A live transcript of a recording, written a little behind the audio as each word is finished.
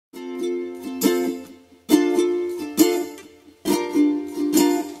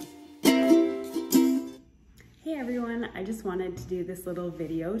just wanted to do this little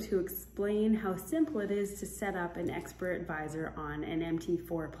video to explain how simple it is to set up an expert advisor on an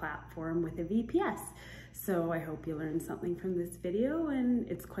MT4 platform with a VPS. So I hope you learned something from this video, and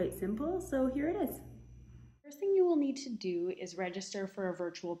it's quite simple, so here it is. First thing you will need to do is register for a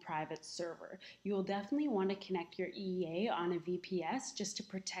virtual private server. You will definitely want to connect your EA on a VPS just to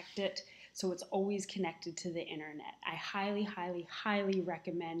protect it so it's always connected to the internet. I highly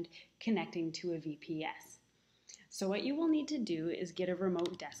recommend connecting to a VPS. So what you will need to do is get a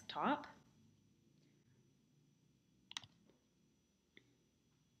remote desktop.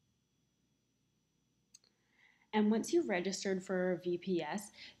 And once you've registered for a VPS,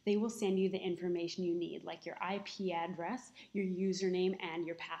 they will send you the information you need, like your IP address, your username, and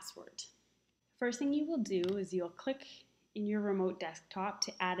your password. First thing you will do is you'll click in your remote desktop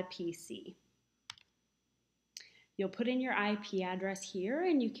to add a PC. You'll put in your IP address here,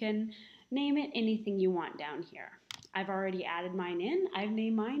 and you can name it anything you want down here. I've already added mine in. I've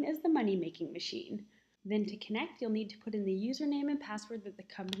named mine as the Money Making Machine. Then to connect, you'll need to put in the username and password that the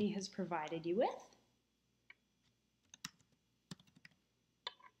company has provided you with.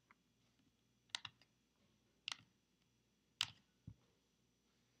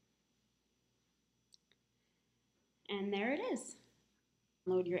 And there it is.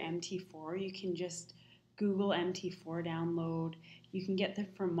 Download your MT4. You can just Google MT4 download. You can get them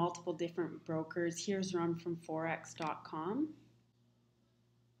from multiple different brokers. Here's one from forex.com.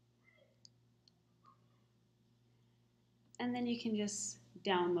 And then you can just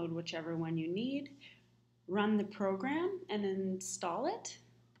download whichever one you need, run the program, and install it.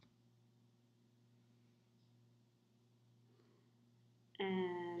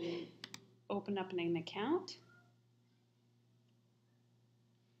 And open up an account.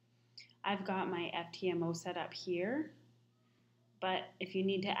 I've got my FTMO set up here, but if you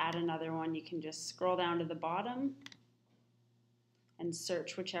need to add another one, you can just scroll down to the bottom and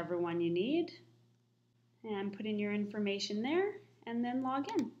search whichever one you need and put in your information there and then log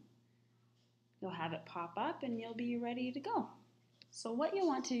in. You'll have it pop up and you'll be ready to go. So what you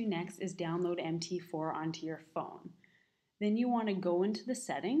want to do next is download MT4 onto your phone. Then you want to go into the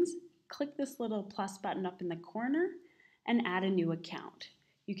settings, click this little plus button up in the corner, and add a new account.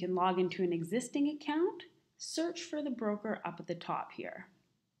 You can log into an existing account, search for the broker up at the top here.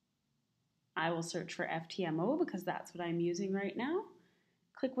 I will search for FTMO because that's what I'm using right now.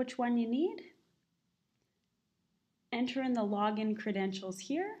 Click which one you need. Enter in the login credentials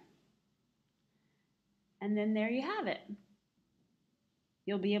here. And then there you have it.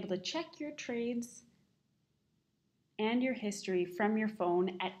 You'll be able to check your trades and your history from your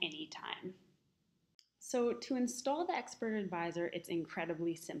phone at any time. So to install the Expert Advisor, it's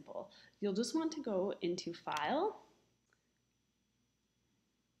incredibly simple. You'll just want to go into File,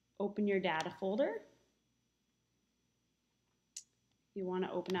 open your data folder. You want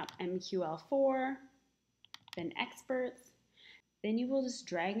to open up MQL4, then Experts. Then you will just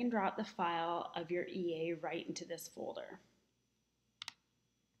drag and drop the file of your EA right into this folder.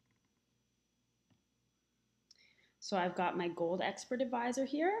 So I've got my Gold Expert Advisor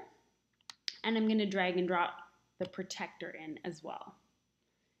here, and I'm going to drag and drop the protector in as well.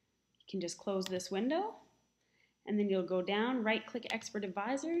 You can just close this window, and then you'll go down, right-click Expert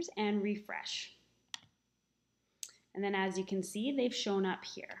Advisors, and refresh. And then as you can see, they've shown up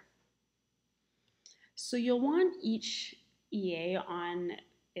here. So you'll want each EA on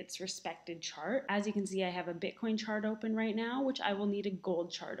its respected chart. As you can see, I have a Bitcoin chart open right now, which I will need a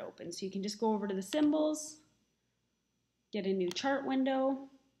gold chart open. So you can just go over to the symbols, get a new chart window,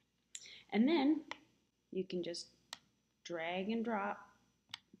 and then you can just drag and drop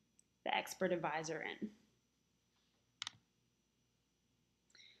the Expert Advisor in.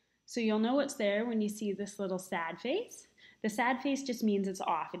 So you'll know it's there when you see this little sad face. The sad face just means it's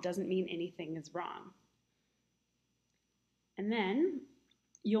off. It doesn't mean anything is wrong. And then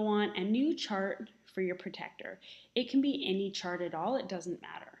you'll want a new chart for your protector. It can be any chart at all. It doesn't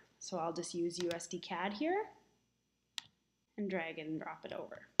matter. So I'll just use USD CAD here and drag it and drop it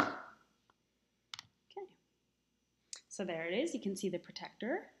over. Okay. So there it is. You can see the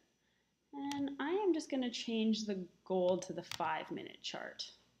protector. And I am just going to change the gold to the 5-minute chart.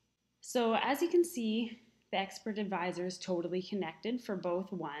 So as you can see, the Expert Advisor is totally connected for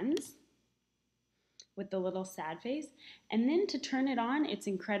both ones with the little sad face. And then to turn it on, it's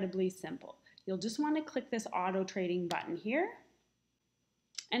incredibly simple. You'll just want to click this auto trading button here.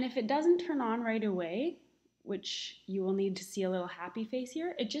 And if it doesn't turn on right away, which you will need to see a little happy face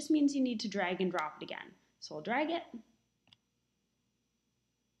here, it just means you need to drag and drop it again. So I'll drag it.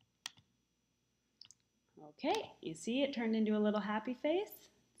 Okay, you see it turned into a little happy face.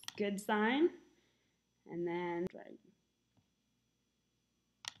 Good sign. And then drag.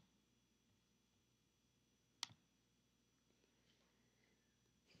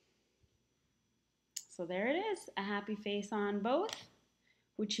 So there it is, a happy face on both,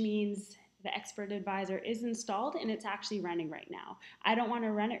 which means the Expert Advisor is installed and it's actually running right now. I don't want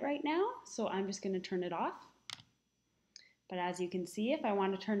to run it right now, so I'm just going to turn it off. But as you can see, if I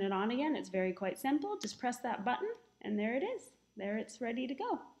want to turn it on again, it's very quite simple. Just press that button and there it is. There it's ready to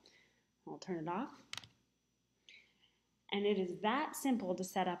go. I'll turn it off. And it is that simple to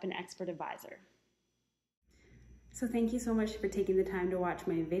set up an Expert Advisor. So thank you so much for taking the time to watch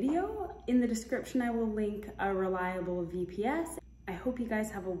my video. In the description, I will link a reliable VPS. I hope you guys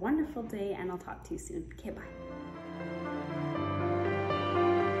have a wonderful day and I'll talk to you soon. Okay, bye.